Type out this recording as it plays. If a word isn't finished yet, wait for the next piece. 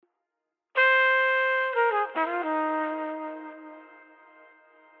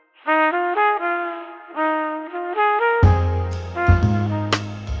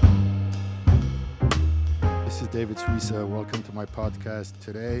David Suissa. Welcome to my podcast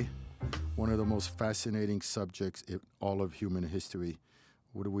today. One of the most fascinating subjects in all of human history.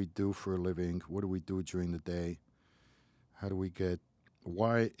 What do we do for a living? What do we do during the day?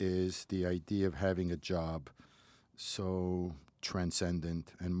 Why is the idea of having a job so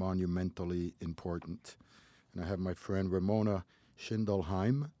transcendent and monumentally important? And I have my friend Ramona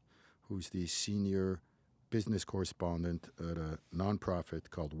Schindelheim, who's the senior business correspondent at a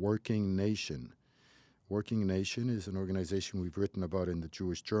nonprofit called Working Nation. Working Nation is an organization we've written about in the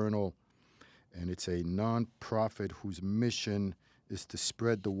Jewish Journal, and it's a nonprofit whose mission is to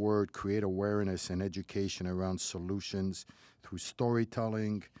spread the word, create awareness and education around solutions through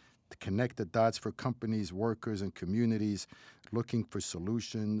storytelling, to connect the dots for companies, workers, and communities looking for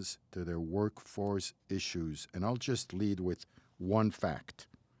solutions to their workforce issues. And I'll just lead with one fact.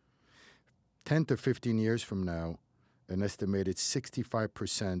 10 to 15 years from now, an estimated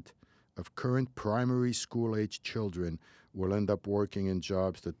 65% of current primary school-age children will end up working in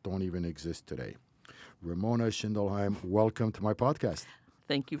jobs that don't even exist today. Ramona Schindelheim, welcome to my podcast.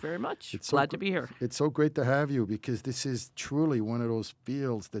 Thank you very much. Glad to be here. It's so great to have you because this is truly one of those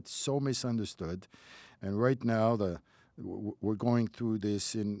fields that's so misunderstood. And right now, we're going through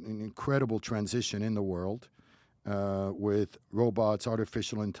this an incredible transition in the world with robots,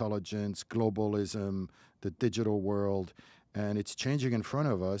 artificial intelligence, globalism, the digital world, and it's changing in front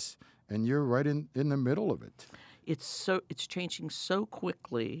of us, and you're right in the middle of it. It's changing so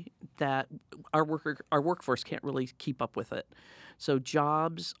quickly that our workforce can't really keep up with it. So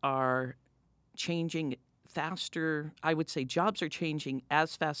jobs are changing faster. I would say jobs are changing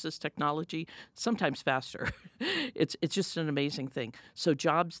as fast as technology, sometimes faster. It's just an amazing thing. So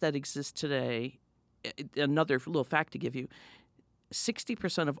jobs that exist today, another little fact to give you,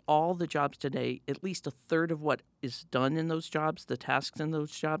 60% of all the jobs today, at least a third of what is done in those jobs, the tasks in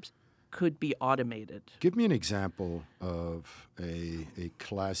those jobs, could be automated. Give me an example of a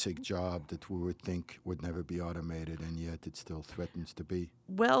classic job that we would think would never be automated, and yet it still threatens to be.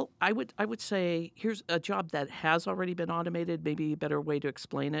 Well, I would say here's a job that has already been automated. Maybe a better way to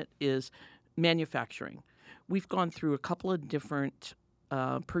explain it is manufacturing. We've gone through a couple of different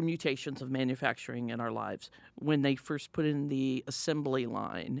permutations of manufacturing in our lives. When they first put in the assembly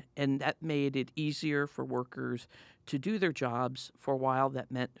line, and that made it easier for workers to do their jobs. For a while, that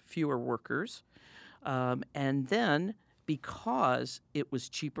meant fewer workers. And then, because it was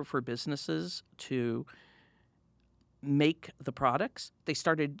cheaper for businesses to make the products, they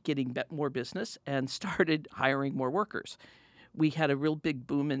started getting more business and started hiring more workers. We had a real big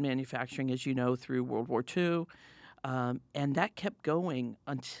boom in manufacturing, as you know, through World War II. And that kept going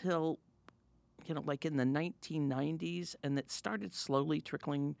until, like in the 1990s, and it started slowly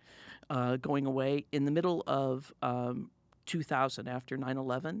trickling, going away. In the middle of 2000, after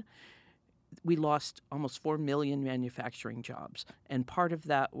 9/11, we lost almost 4 million manufacturing jobs. And part of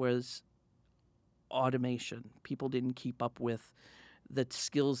that was automation. People didn't keep up with the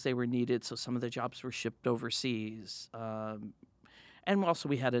skills they were needed, so some of the jobs were shipped overseas. And also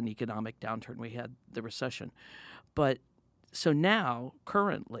we had an economic downturn. We had the recession. But so now,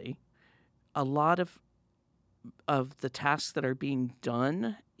 currently, a lot of the tasks that are being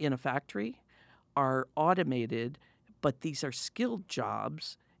done in a factory are automated, but these are skilled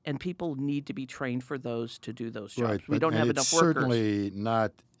jobs, and people need to be trained for those to do those jobs. Right, we don't have enough workers. Certainly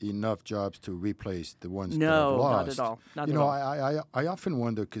not enough jobs to replace the ones that have No, lost. not at all. I often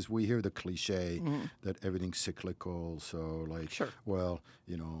wonder, because we hear the cliche that everything's cyclical. So, Sure.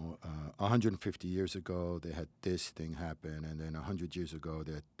 150 years ago they had this thing happen, and then 100 years ago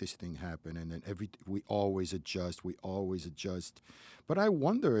they had this thing happen, and then we always adjust. But I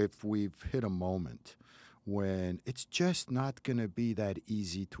wonder if we've hit a moment when it's just not going to be that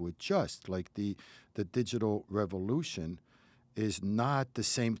easy to adjust. Like the digital revolution is not the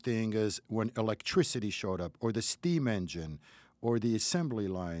same thing as when electricity showed up, or the steam engine, or the assembly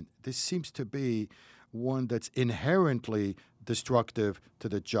line. This seems to be one that's inherently destructive to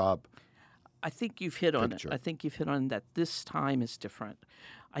the job. I think you've hit on picture. it. I think you've hit on that this time is different.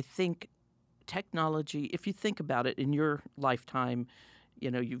 I think technology, if you think about it in your lifetime,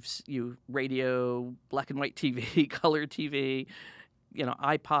 you radio, black and white TV, color TV,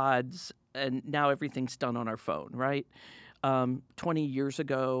 iPods, and now everything's done on our phone, right? 25 years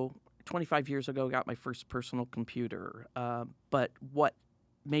ago, I got my first personal computer. But what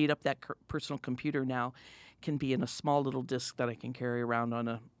made up that personal computer now can be in a small little disk that I can carry around on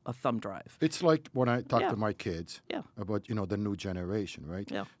a thumb drive. It's like when I talk to my kids Yeah. about, the new generation, right?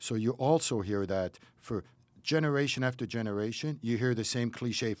 Yeah. So you also hear that for generation after generation, you hear the same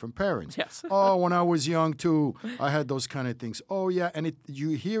cliche from parents. Yes. Oh, when I was young too, I had those kind of things. Oh yeah, and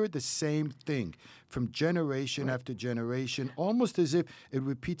you hear the same thing from generation after generation, almost as if it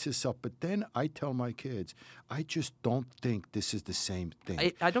repeats itself. But then I tell my kids, I just don't think this is the same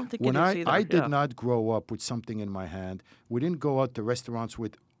thing. I don't think When it is either. I did not grow up with something in my hand. We didn't go out to restaurants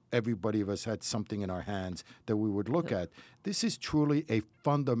with everybody of us had something in our hands that we would look at. This is truly a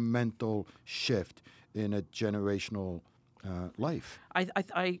fundamental shift in a generational life.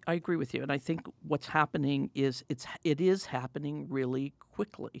 I agree with you, and I think what's happening is it is happening really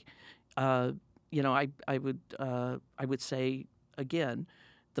quickly. I would say again,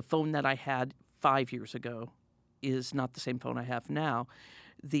 the phone that I had 5 years ago is not the same phone I have now.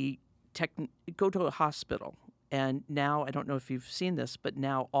 Go to a hospital. And now, I don't know if you've seen this, but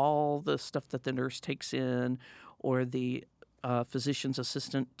now all the stuff that the nurse takes in or the physician's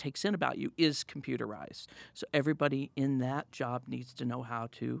assistant takes in about you is computerized. So everybody in that job needs to know how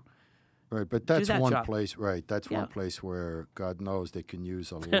to Right, but that's that one job. place, right? That's Yeah. one place where God knows they can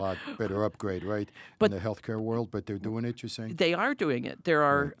use a lot better upgrade, right? But- in the healthcare world, but they're doing it, you're saying? They are doing it. There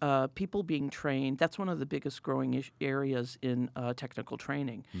are people being trained. That's one of the biggest growing areas in technical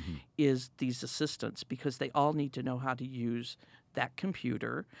training is these assistants, because they all need to know how to use that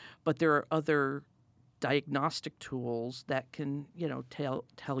computer. But there are other diagnostic tools that can,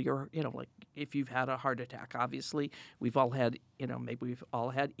 tell your, like if you've had a heart attack. Obviously, we've all had, maybe we've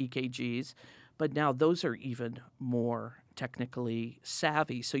all had EKGs, but now those are even more technically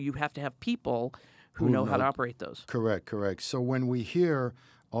savvy. So you have to have people who know how to operate those. Correct. So when we hear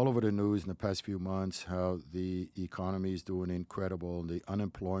all over the news in the past few months how the economy is doing incredible, the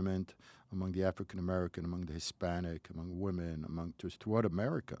unemployment among the African American, among the Hispanic, among women, among just throughout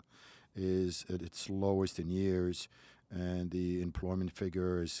America is at its lowest in years, and the employment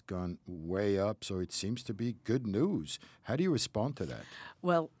figure has gone way up. So it seems to be good news. How do you respond to that?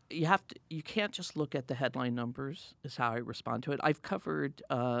 Well, you can't just look at the headline numbers is how I respond to it. I've covered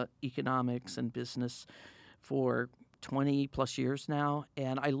economics and business for 20 plus years now,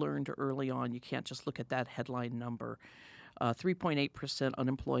 and I learned early on you can't just look at that headline number. 3.8%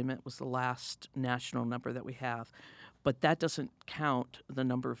 unemployment was the last national number that we have, but that doesn't count the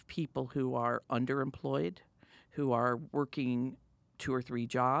number of people who are underemployed, who are working 2 or 3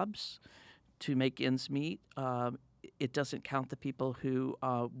 jobs to make ends meet. It doesn't count the people who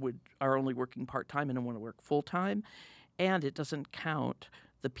are only working part-time and don't want to work full-time. And it doesn't count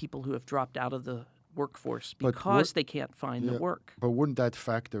the people who have dropped out of the workforce because they can't find the work. But wouldn't that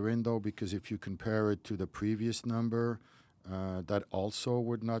factor in, though? Because if you compare it to the previous number, that also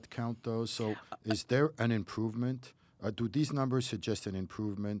would not count those. So is there an improvement? Do these numbers suggest an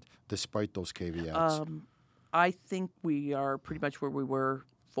improvement despite those caveats? I think we are pretty much where we were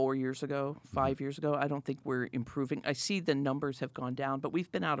 4 years ago, 5 years ago. I don't think we're improving. I see the numbers have gone down, but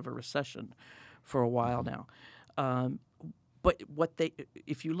we've been out of a recession for a while now. But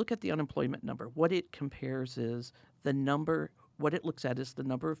if you look at the unemployment number, what it compares is what it looks at is the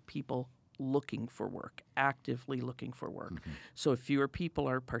number of people looking for work, actively looking for work. So if fewer people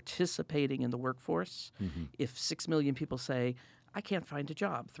are participating in the workforce, if 6 million people say, I can't find a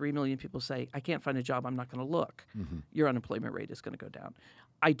job, 3 million people say, I can't find a job, I'm not going to look, your unemployment rate is going to go down.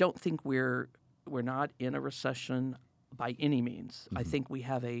 I don't think we're not in a recession by any means. I think we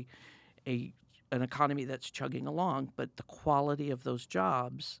have an economy that's chugging along, but the quality of those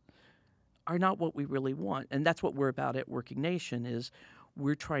jobs are not what we really want. And that's what we're about at Working Nation is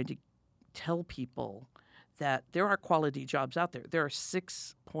we're trying to tell people that there are quality jobs out there. There are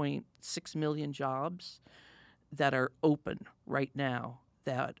 6.6 million jobs that are open right now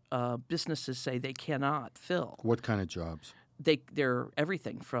that businesses say they cannot fill. What kind of jobs? They're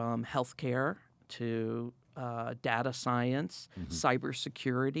everything from healthcare to data science,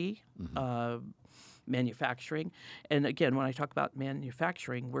 cybersecurity, manufacturing. And again, when I talk about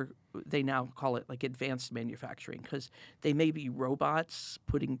manufacturing, they now call it like advanced manufacturing because they may be robots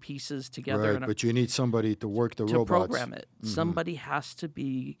putting pieces together. Right, but you need somebody to work the robots. To program it. Somebody has to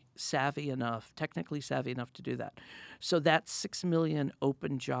be technically savvy enough to do that. So that's 6 million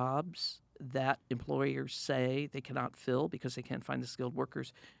open jobs that employers say they cannot fill because they can't find the skilled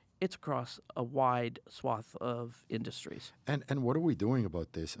workers. It's across a wide swath of industries. And what are we doing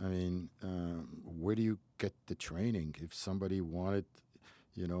about this? I mean, where do you get the training? If somebody wanted,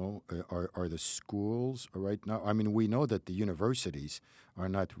 are the schools right now? I mean, we know that the universities are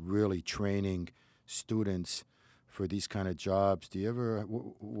not really training students for these kind of jobs. Do you ever?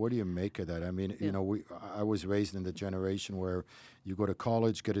 What do you make of that? I mean, I was raised in the generation where you go to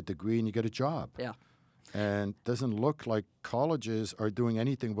college, get a degree, and you get a job. Yeah. And doesn't look like colleges are doing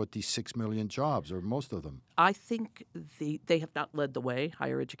anything but these 6 million jobs, or most of them. I think they have not led the way.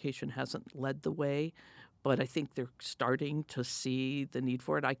 Higher education hasn't led the way, but I think they're starting to see the need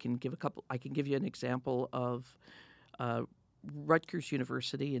for it. I can give you an example of uh, Rutgers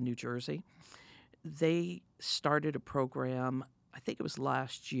University in New Jersey. They started a program, I think it was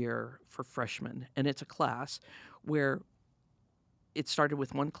last year, for freshmen, and it's a class where it started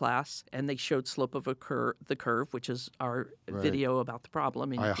with one class, and they showed slope of the curve, which is our Right. video about the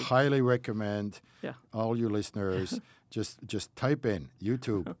problem. And I highly recommend yeah. all you listeners just type in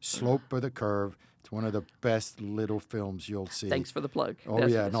YouTube Slope of the Curve. It's one of the best little films you'll see. Thanks for the plug. Oh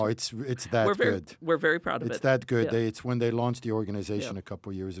Yes, yeah, yes. no, it's that good. We're very proud of it. It's that good. Yeah. It's when they launched the organization Yeah. a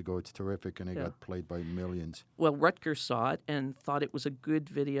couple years ago. It's terrific, and it Yeah. got played by millions. Well, Rutgers saw it and thought it was a good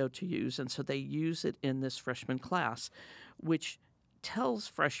video to use, and so they use it in this freshman class, which tells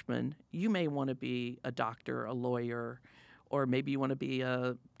freshmen you may want to be a doctor, a lawyer, or maybe you want to be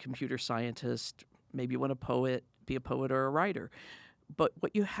a computer scientist, maybe you want to be a poet or a writer. But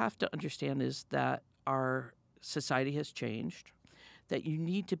what you have to understand is that our society has changed, that you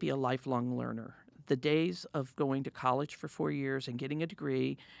need to be a lifelong learner. The days of going to college for 4 years and getting a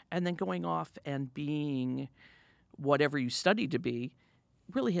degree and then going off and being whatever you studied to be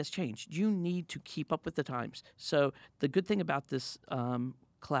really has changed. You need to keep up with the times. So the good thing about this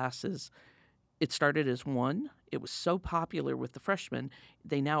class is it started as one. It was so popular with the freshmen,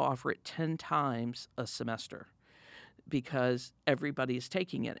 they now offer it 10 times a semester because everybody is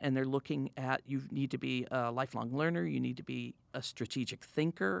taking it, and they're looking at you need to be a lifelong learner, you need to be a strategic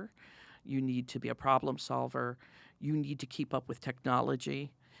thinker, you need to be a problem solver, you need to keep up with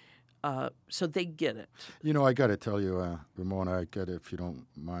technology. So they get it. You know, I got to tell you, Ramona, if you don't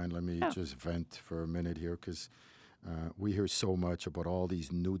mind, let me Yeah. just vent for a minute here, because we hear so much about all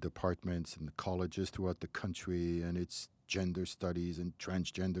these new departments and colleges throughout the country, and it's gender studies and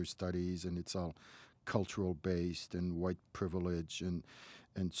transgender studies, and it's all cultural based and white privilege,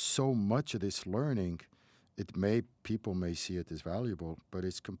 and so much of this learning, people may see it as valuable, but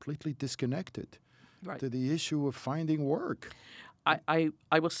it's completely disconnected Right. to the issue of finding work. I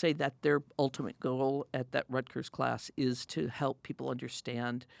will say that their ultimate goal at that Rutgers class is to help people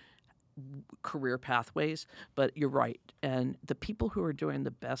understand career pathways. But you're right. And the people who are doing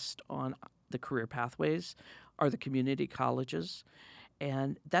the best on the career pathways are the community colleges.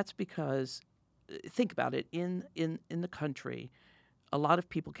 And that's because, think about it, in the country, a lot of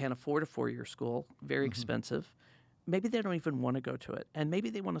people can't afford a 4-year school, very expensive. Maybe they don't even want to go to it. And maybe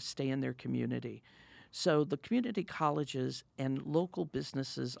they want to stay in their community. So the community colleges and local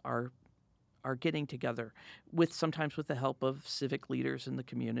businesses are getting together sometimes with the help of civic leaders in the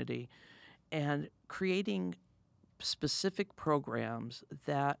community and creating specific programs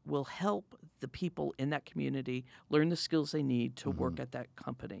that will help the people in that community learn the skills they need to work at that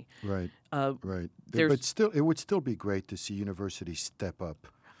company. Right, right. there's- But still, it would still be great to see universities step up.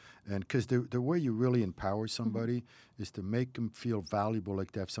 And because the way you really empower somebody is to make them feel valuable,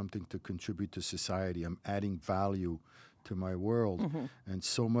 like they have something to contribute to society. I'm adding value to my world. And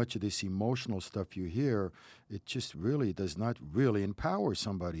so much of this emotional stuff you hear, it just really does not really empower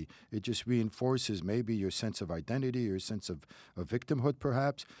somebody. It just reinforces maybe your sense of identity, your sense of victimhood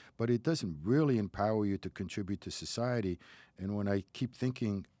perhaps, but it doesn't really empower you to contribute to society. And when I keep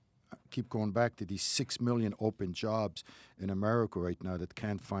going back to these 6 million open jobs in America right now that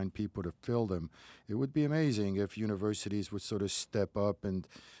can't find people to fill them, it would be amazing if universities would sort of step up and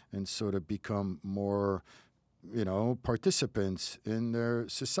sort of become more, participants in their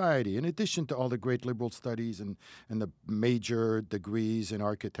society, in addition to all the great liberal studies and the major degrees in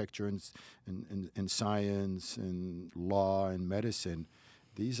architecture and science and law and medicine.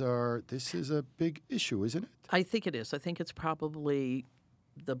 This is a big issue, isn't it? I think it is. I think it's probably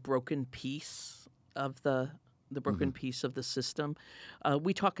the broken piece of the piece of the system.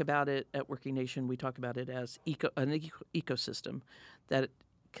 We talk about it at Working Nation. We talk about it as an ecosystem that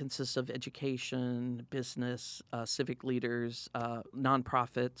consists of education, business, civic leaders,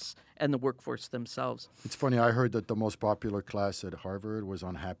 nonprofits, and the workforce themselves. It's funny. I heard that the most popular class at Harvard was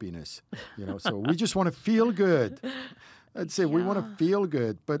on happiness. So we just want to feel good. I'd say we want to feel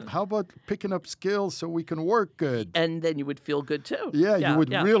good, but how about picking up skills so we can work good? And then you would feel good too. Yeah, you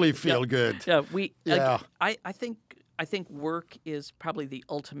would really feel good. Yeah, I think work is probably the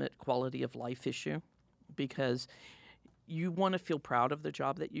ultimate quality of life issue, because you want to feel proud of the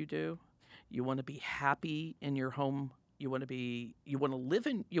job that you do. You want to be happy in your home. You want to be able to live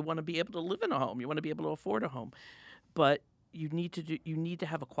in a home. You want to be able to afford a home. But you need to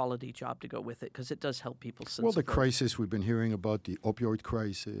have a quality job to go with it because it does help people's sense Well, the of worth. crisis we've been hearing about, the opioid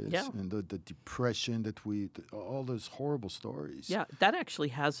crisis Yeah. and the depression all those horrible stories. Yeah, that actually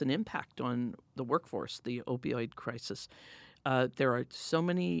has an impact on the workforce, the opioid crisis. There are so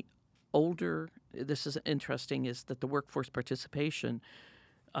many older, this is interesting, is that the workforce participation,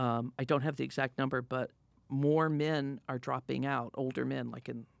 I don't have the exact number, but more men are dropping out, older men, like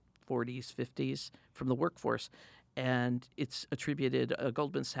in 40s, 50s, from the workforce. And it's attributed, a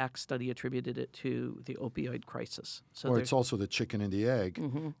Goldman Sachs study attributed it to the opioid crisis. So Or it's also the chicken and the egg,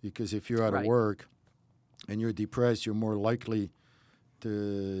 Mhm. because if you're out of Right. work and you're depressed, you're more likely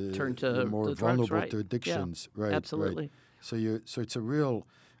to Turn to you're more the drugs, vulnerable right. to Yeah, addictions. Right, absolutely. right. So it's a real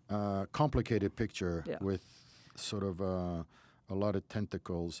complicated picture Yeah. with sort of a lot of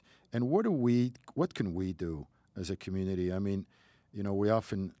tentacles. And what can we do as a community? I mean, we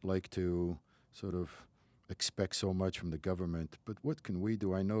often like to sort of expect so much from the government, but what can we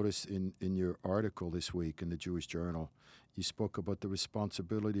do? I noticed in your article this week in the Jewish Journal, you spoke about the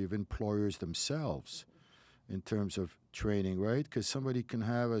responsibility of employers themselves in terms of training, right? Because somebody can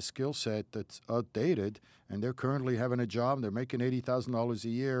have a skill set that's outdated, and they're currently having a job, and they're making $80,000 a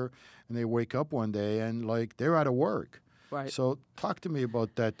year, and they wake up one day and they're out of work. Right. So talk to me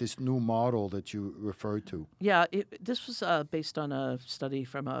about that, this new model that you referred to. Yeah, this was based on a study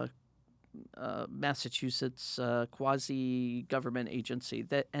from a Massachusetts quasi-government agency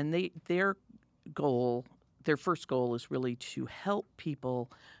their first goal is really to help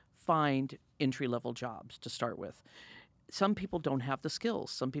people find entry-level jobs to start with. Some people don't have the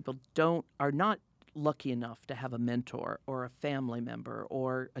skills. Some people are not lucky enough to have a mentor or a family member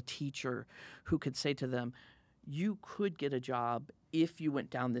or a teacher who could say to them, you could get a job if you went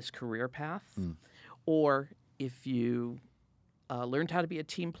down this career path, or if you learned how to be a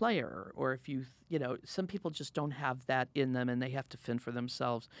team player, or if some people just don't have that in them and they have to fend for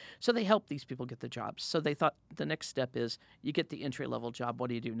themselves. So they help these people get the jobs. So they thought the next step is you get the entry-level job. What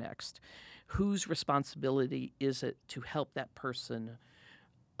do you do next? Whose responsibility is it to help that person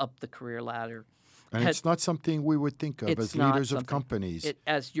up the career ladder? And it's not something we would think of It's as not leaders of something- companies.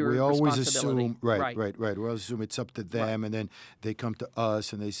 as your We always responsibility. assume, right. We always assume it's up to them, Right. and then they come to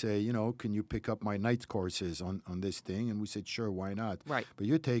us and they say, can you pick up my night courses on this thing? And we said, sure, why not? Right. But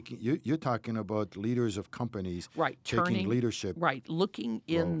you're talking about leaders of companies, Right. taking leadership. Right. Looking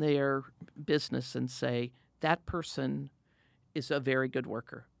in their business and say, that person is a very good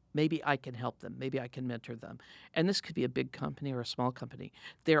worker. Maybe I can help them. Maybe I can mentor them. And this could be a big company or a small company.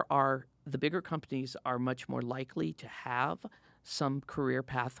 The bigger companies are much more likely to have some career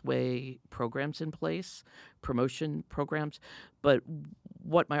pathway programs in place, promotion programs. But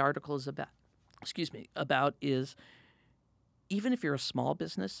what my article is about is even if you're a small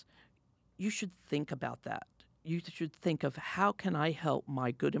business, you should think about that. You should think of, how can I help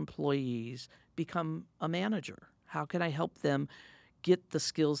my good employees become a manager? How can I help them get the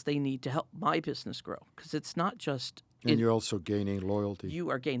skills they need to help my business grow? Because it's not just... And you're also gaining loyalty. You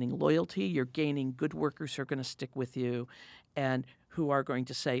are gaining loyalty. You're gaining good workers who are going to stick with you and who are going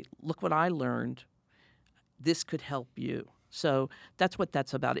to say, look what I learned. This could help you. So that's what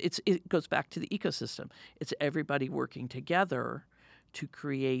that's about. It goes back to the ecosystem. It's everybody working together to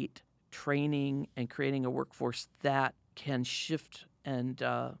create training and creating a workforce that can shift and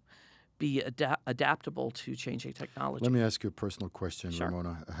be adaptable to changing technology. Let me ask you a personal question, Sure.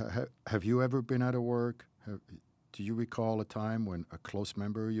 Ramona. Have you ever been out of work? Do you recall a time when a close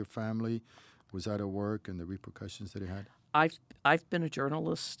member of your family was out of work and the repercussions that it had? I've been a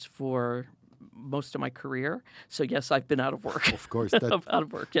journalist for most of my career, so yes, I've been out of work. Of course, out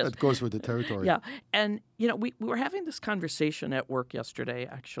of work. Yes, that goes with the territory. Yeah, and we were having this conversation at work yesterday.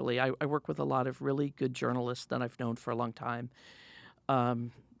 Actually, I work with a lot of really good journalists that I've known for a long time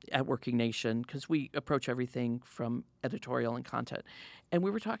at Working Nation, because we approach everything from editorial and content, and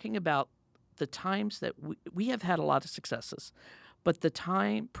we were talking about the times that we have had a lot of successes, but the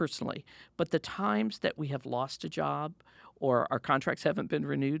times that we have lost a job or our contracts haven't been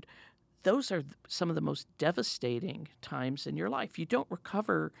renewed, those are some of the most devastating times in your life. You don't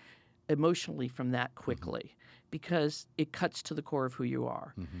recover emotionally from that quickly because it cuts to the core of who you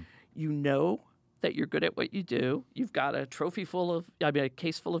are. You know that you're good at what you do. You've got a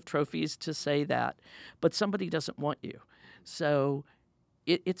case full of trophies to say that, but somebody doesn't want you. So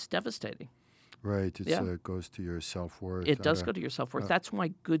it's devastating. Right. It goes to your self-worth. It does go to your self-worth. That's why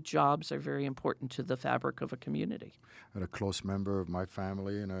good jobs are very important to the fabric of a community. I had a close member of my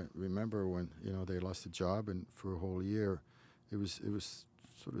family, and I remember when they lost a job, and for a whole year, it was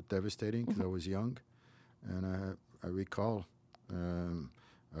sort of devastating because I was young, and I recall,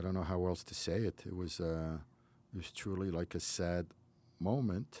 I don't know how else to say it. It was It was truly like a sad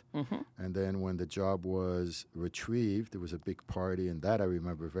moment. Hmm. And then when the job was retrieved, there was a big party, and that I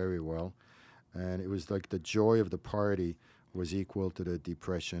remember very well. And it was like the joy of the party was equal to the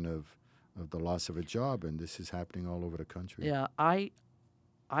depression of the loss of a job, and this is happening all over the country. Yeah, I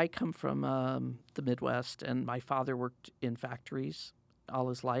come from the Midwest, and my father worked in factories all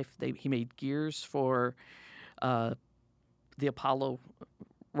his life. He made gears for uh, the Apollo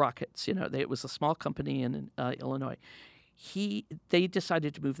rockets. It was a small company in Illinois. They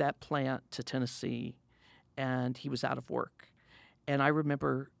decided to move that plant to Tennessee, and he was out of work. And I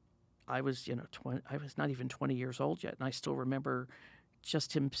remember I was 20, I was not even 20 years old yet, and I still remember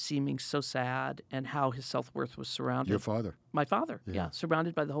just him seeming so sad and how his self-worth was surrounded. Your father? My father, yeah,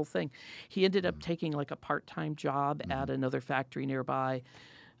 surrounded by the whole thing. He ended up taking like a part-time job at another factory nearby.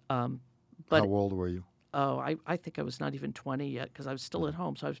 But How old were you? I think I was not even 20 yet because I was still at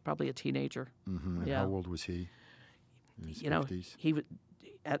home, so I was probably a teenager. And Yeah. how old was he? In his 50s? He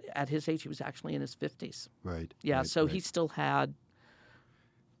at his age, he was actually in his 50s. Right. Yeah, right, so right. he still had.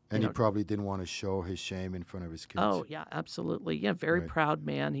 And he probably didn't want to show his shame in front of his kids. Oh, yeah, absolutely. Yeah, very Right. proud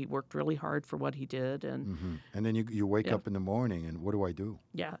man. He worked really hard for what he did, and And then you wake Yeah. up in the morning, and what do I do?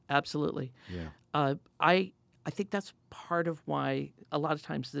 yeah, absolutely. Yeah. I think that's part of why a lot of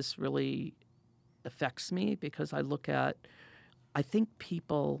times this really affects me because I think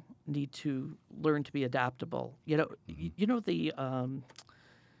people need to learn to be adaptable. The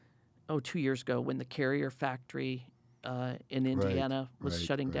 2 years ago when the Carrier factory in Indiana was right,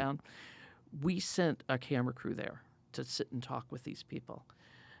 shutting right. down, we sent a camera crew there to sit and talk with these people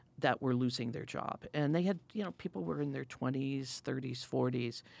that were losing their job. And they had, people were in their 20s, 30s,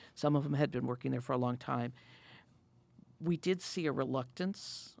 40s. Some of them had been working there for a long time. We did see a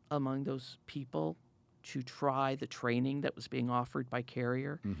reluctance among those people to try the training that was being offered by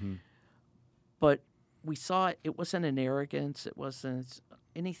Carrier. But we saw it wasn't an arrogance. It wasn't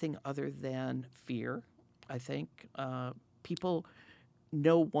anything other than fear, I think. People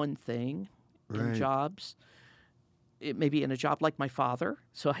know one thing in Right. jobs. It may be in a job like my father.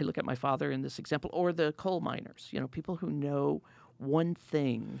 So I look at my father in this example, or the coal miners, people who know one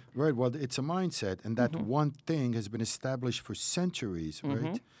thing. Right. Well, it's a mindset, and that one thing has been established for centuries,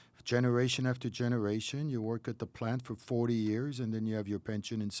 right? Generation after generation. You work at the plant for 40 years, and then you have your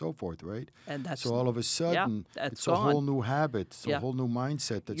pension and so forth, right? And that's So all of a sudden, that's it's a whole gone. new habit, it's Yeah. a whole new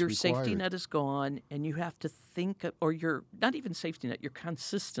mindset that's Your required. safety net is gone, and you have to think, or your not even safety net, your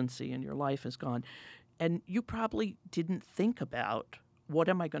consistency in your life is gone. And you probably didn't think about, what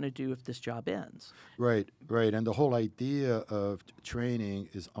am I going to do if this job ends? Right, right. And the whole idea of training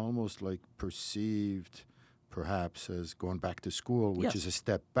is almost like perceived perhaps as going back to school, which Yes. is a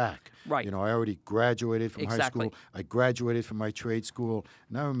step back. Right. I already graduated from high Exactly. school. I graduated from my trade school.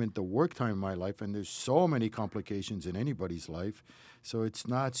 Now I'm in the work time of my life, and there's so many complications in anybody's life. So it's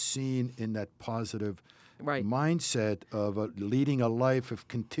not seen in that positive Right. mindset of leading a life of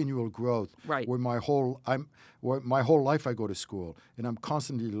continual growth. Right. Where my whole life I go to school and I'm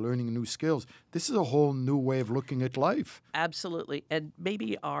constantly learning new skills. This is a whole new way of looking at life. Absolutely. And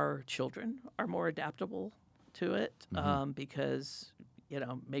maybe our children are more adaptable to it because,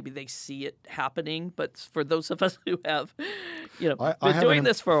 maybe they see it happening. But for those of us who have, I been have doing an-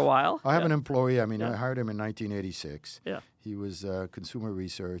 this for a while. I have an employee. I Yeah. hired him in 1986. Yeah. He was consumer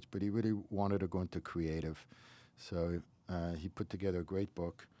research, but he really wanted to go into creative. So he put together a great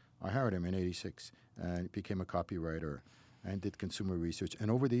book. I hired him in 86 and became a copywriter and did consumer research.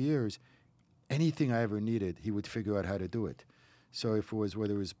 And over the years, anything I ever needed, he would figure out how to do it. So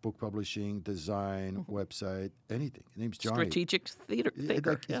whether it was book publishing, design, website, anything. His name's Johnny. Strategic thinker.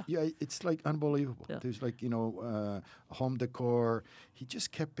 It's like unbelievable. Yeah. There's home decor. He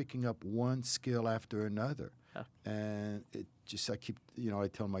just kept picking up one skill after another. Yeah. And I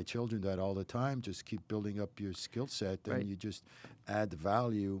tell my children that all the time, just keep building up your skill set and Right. you just add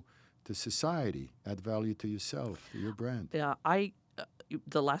value to society, add value to yourself, to your brand. Yeah,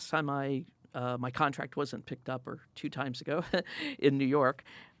 the last time my contract wasn't picked up, or 2 times ago, in New York.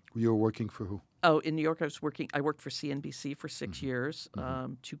 You were working for who? Oh, in New York, I worked for CNBC for 6 years,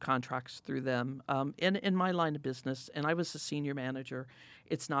 2 contracts through them, in my line of business, and I was a senior manager.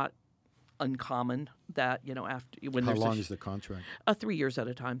 It's not uncommon that when How there's long is the contract? 3 years at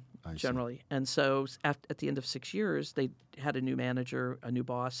a time, I see. generally. And so at the end of 6 years, they had a new manager, a new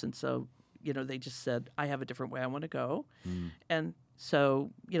boss, and so they just said, I have a different way I want to go. And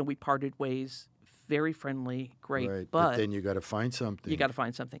so, we parted ways, very friendly, great. Right. But then you got to find something. you got to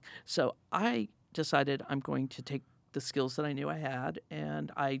find something. So I decided I'm going to take the skills that I knew I had,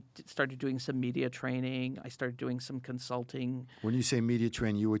 and I started doing some media training. I started doing some consulting. When you say media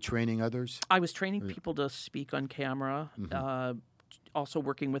training, you were training others? I was training people to speak on camera, also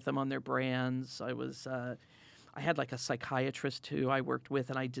working with them on their brands. I had like a psychiatrist who I worked with,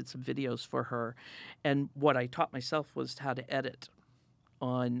 and I did some videos for her. And what I taught myself was how to edit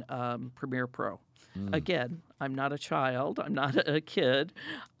on Premiere Pro. Again, I'm not a child. I'm not a kid.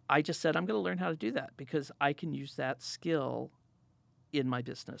 I just said I'm going to learn how to do that because I can use that skill in my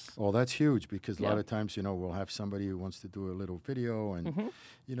business. Well, that's huge because a lot of times, we'll have somebody who wants to do a little video and,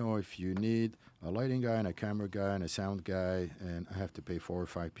 if you need a lighting guy and a camera guy and a sound guy, and I have to pay 4 or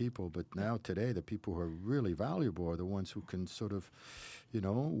 5 people. But now today, the people who are really valuable are the ones who can sort of,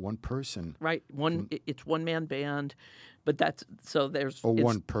 one person. Right. It's one-man band, but there's... Oh,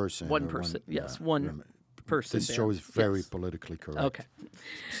 one person. One person, yes. One person. This show is very politically correct. Okay.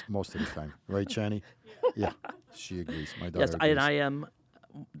 Most of the time. Right, Shani? Yeah, she agrees. My daughter Yes, agrees. and I am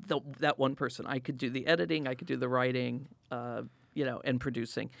that one person. I could do the editing, I could do the writing, and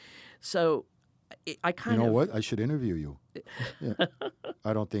producing. So I kind of... You know what? I should interview you. Yeah.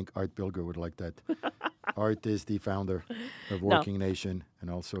 I don't think Art Bilger would like that. Art is the founder of Working Nation and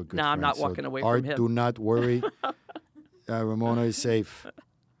also a good friend. I'm not walking away Art, from him. do not worry. Ramona is safe.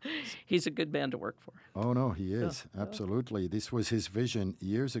 He's a good man to work for. Oh, no, he is. Absolutely. This was his vision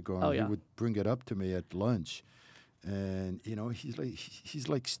years ago, and he would bring it up to me at lunch. And, he's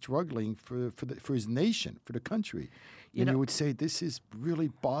like struggling for his nation, for the country. And he would say, this is really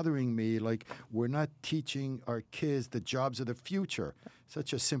bothering me. Like, we're not teaching our kids the jobs of the future.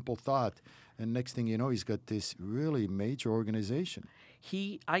 Such a simple thought. And next thing you know, he's got this really major organization.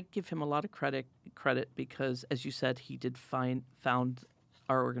 I give him a lot of credit because, as you said, he did found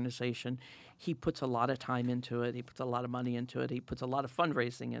our organization. He puts a lot of time into it. He puts a lot of money into it. He puts a lot of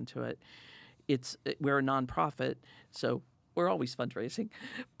fundraising into it. We're a nonprofit, so we're always fundraising,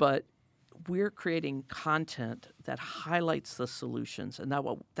 but we're creating content that highlights the solutions, and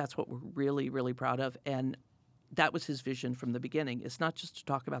that's what we're really, really proud of. And that was his vision from the beginning. It's not just to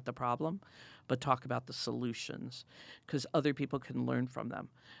talk about the problem, but talk about the solutions, because other people can learn from them.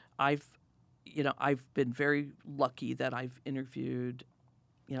 I've been very lucky that I've interviewed,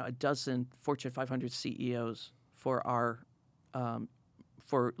 a dozen Fortune 500 CEOs for our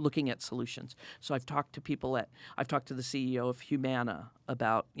for looking at solutions. So I've talked to the CEO of Humana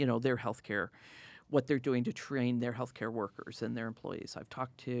about, their healthcare, what they're doing to train their healthcare workers and their employees. I've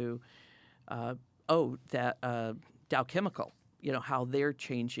talked to Dow Chemical, how they're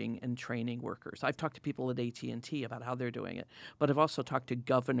changing and training workers. I've talked to people at AT&T about how they're doing it. But I've also talked to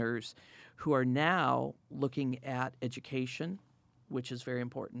governors who are now looking at education, which is very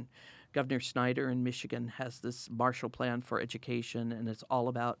important. Governor Snyder in Michigan has this Marshall Plan for education, and it's all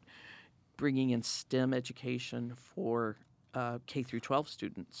about bringing in STEM education for K through 12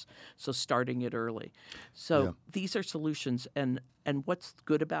 students, so starting it early. So these are solutions, and what's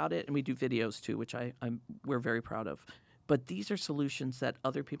good about it, and we do videos too, which we're very proud of, but these are solutions that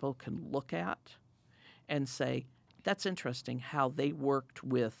other people can look at and say, that's interesting how they worked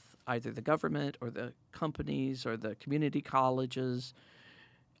with either the government or the companies or the community colleges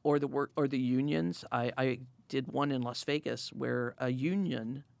or the unions. I did one in Las Vegas where a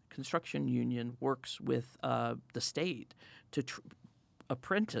construction union, works with the state to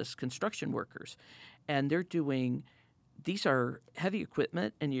apprentice construction workers, and these are heavy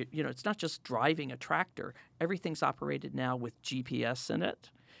equipment, and it's not just driving a tractor. Everything's operated now with GPS in it,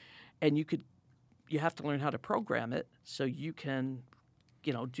 and you have to learn how to program it so you can,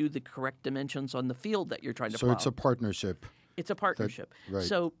 do the correct dimensions on the field that you're trying to plow. So it's a partnership. It's a partnership. Right.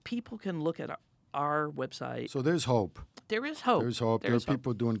 So people can look at our website. So there's hope. There is hope. There's hope. There are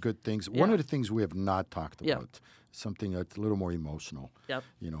people doing good things. Yeah. One of the things we have not talked about, something that's a little more emotional. Yep.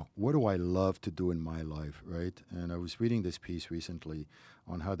 What do I love to do in my life, right? And I was reading this piece recently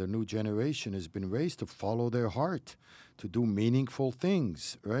on how the new generation has been raised to follow their heart, to do meaningful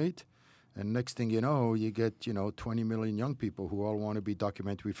things, right? And next thing you know, you get, 20 million young people who all want to be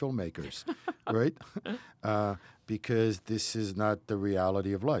documentary filmmakers, right? Because this is not the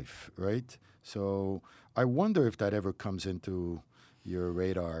reality of life, right? So I wonder if that ever comes into your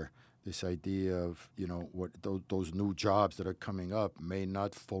radar, this idea of, what those new jobs that are coming up may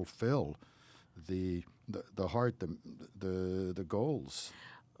not fulfill the heart, the goals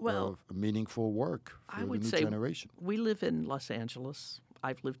of meaningful work for the new generation. We live in Los Angeles.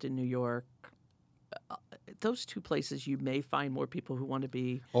 I've lived in New York. Those two places, you may find more people who want to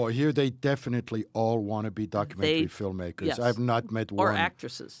be... Oh, here they definitely all want to be documentary filmmakers. Yes. I've not met one. Or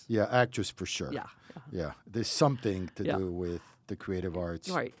actresses. Yeah, actress for sure. Yeah. There's something to do with the creative arts.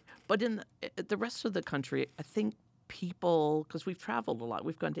 Right. But in the rest of the country, I think people, because we've traveled a lot.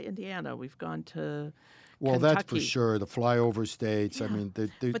 We've gone to Indiana. We've gone to Well, that's for Kentucky. sure. The flyover states. I Yeah. mean,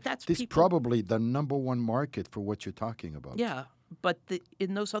 But that's this is people. probably the number one market for what you're talking about. Yeah, but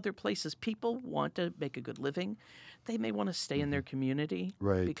in those other places, people want to make a good living. They may want to stay in their community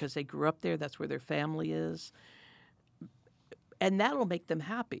Right. because they grew up there. That's where their family is, and that'll make them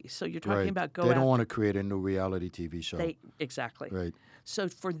happy. So you're talking Right. about They don't want to create a new reality TV show. Exactly. Right. So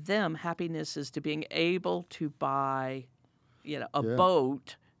for them, happiness is to being able to buy, a Yeah.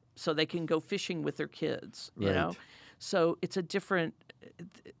 boat so they can go fishing with their kids. You know, Right. so it's a different.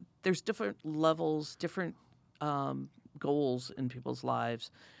 There's different levels, different goals in people's lives.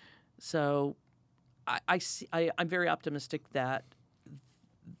 So I'm very optimistic that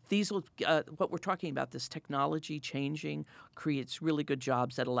these will, what we're talking about, this technology changing creates really good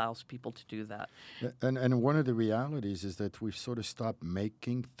jobs that allows people to do that. And one of the realities is that we've sort of stopped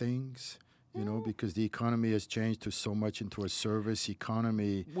making things, because the economy has changed to so much into a service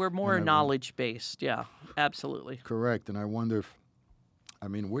economy. We're more And knowledge based. Yeah, absolutely. correct. And I wonder if,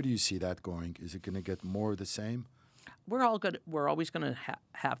 where do you see that going? Is it going to get more of the same? We're always going to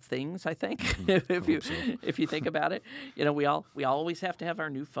have things. I think if you think about it, we always have to have our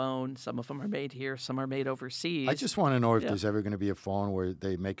new phone. Some of them are made here, some are made overseas. I just want to know if there's ever going to be a phone where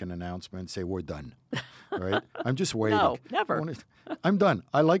they make an announcement, say we're done, right? I'm just waiting. No, never. I'm done.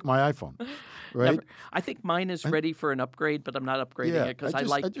 I like my iPhone, right? Never. I think mine is ready for an upgrade, but I'm not upgrading it because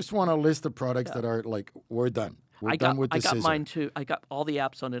I just want a list of products that are like we're done. We're done with the I got scissor. mine too. I got all the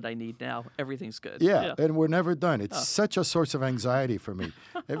apps on it I need now. Everything's good. Yeah, and we're never done. It's such a source of anxiety for me.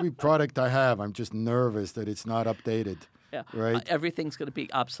 Every product I have, I'm just nervous that it's not updated. Yeah, right. Everything's going to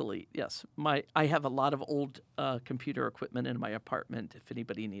be obsolete. Yes, I have a lot of old computer equipment in my apartment. If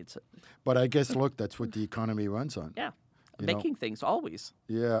anybody needs it. But I guess look, that's what the economy runs on. Yeah, making things always.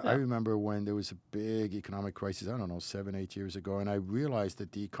 Yeah, I remember when there was a big economic crisis. I don't know, 7, 8 years ago, and I realized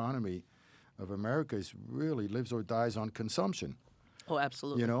that the economy of America really lives or dies on consumption. Oh,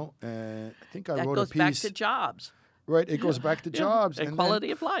 absolutely. And I think I that wrote goes a piece. back to jobs. Right, it goes back to jobs and and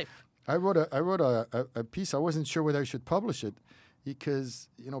quality of life. I wrote a piece. I wasn't sure whether I should publish it because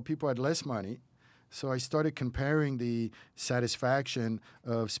people had less money, so I started comparing the satisfaction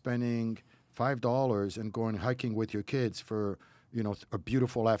of spending $5 and going hiking with your kids for a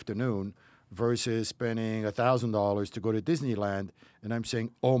beautiful afternoon versus spending $1,000 to go to Disneyland. And I'm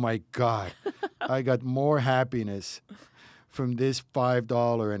saying, oh my God, I got more happiness from this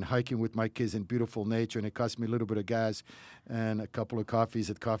 $5 and hiking with my kids in beautiful nature, and it cost me a little bit of gas and a couple of coffees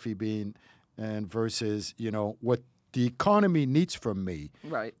at Coffee Bean, and versus what the economy needs from me.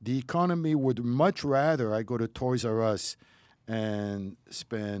 Right. The economy would much rather I go to Toys R Us and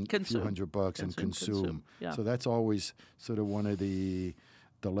spend a few $100 and consume. Yeah. So that's always sort of one of the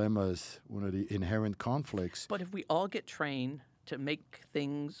dilemmas, one of the inherent conflicts. But if we all get trained to make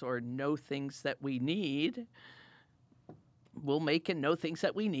things or know things that we need, we'll make and know things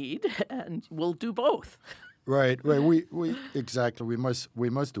that we need, and we'll do both. Right. We exactly. We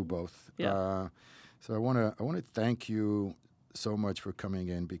must do both. Yeah. So I want to thank you so much for coming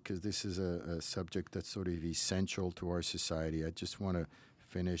in, because this is a subject that's sort of essential to our society. I just want to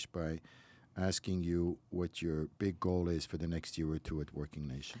finish by asking you what your big goal is for the next year or two at Working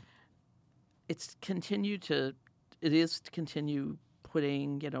Nation. It is to continue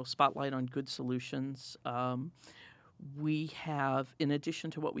putting spotlight on good solutions. We have, in addition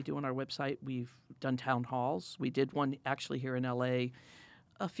to what we do on our website, we've done town halls. We did one actually here in LA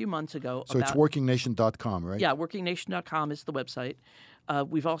a few months ago. So it's workingnation.com, right? Yeah, workingnation.com is the website.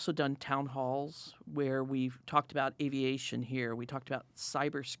 We've also done town halls where we've talked about aviation here. We talked about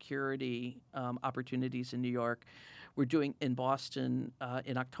cybersecurity opportunities in New York. We're doing in Boston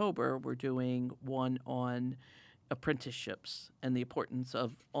in October, we're doing one on apprenticeships and the importance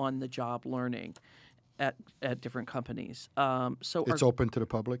of on-the-job learning at different companies. So it's open to the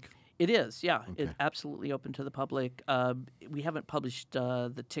public? It is, yeah. Okay. It's absolutely open to the public. We haven't published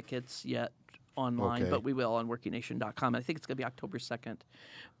the tickets yet online, Okay. but we will on workingnation.com. I think it's going to be October 2nd.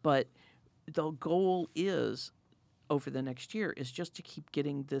 But the goal is, over the next year, is just to keep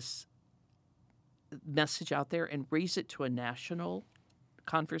getting this message out there and raise it to a national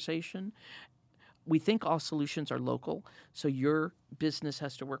conversation. We think all solutions are local, so your business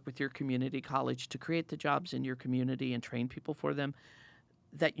has to work with your community college to create the jobs in your community and train people for them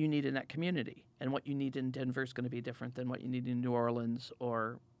that you need in that community. And what you need in Denver is going to be different than what you need in New Orleans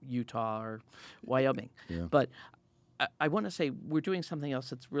or Utah or Wyoming. Yeah. But I want to say we're doing something else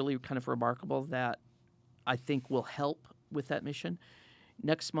that's really kind of remarkable that I think will help with that mission.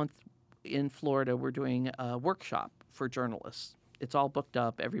 Next month in Florida, we're doing a workshop for journalists. It's all booked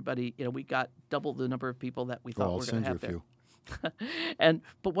up. Everybody, we got double the number of people that we Oh, thought I'll were going send to you a have there. few.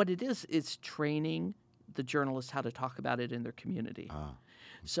 But what it is training the journalists how to talk about it in their community. Ah.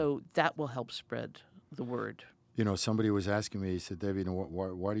 So that will help spread the word. Somebody was asking me, he said, David,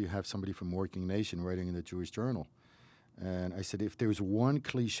 why do you have somebody from Working Nation writing in the Jewish Journal? And I said, if there's one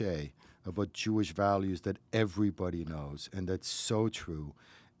cliche about Jewish values that everybody knows, and that's so true,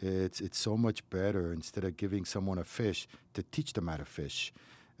 it's so much better, instead of giving someone a fish, to teach them how to fish.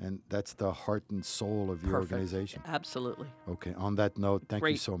 And that's the heart and soul of your Perfect. organization. Absolutely. Okay, on that note, thank you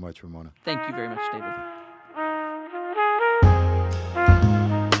Great. so much, Ramona. Thank you very much, David.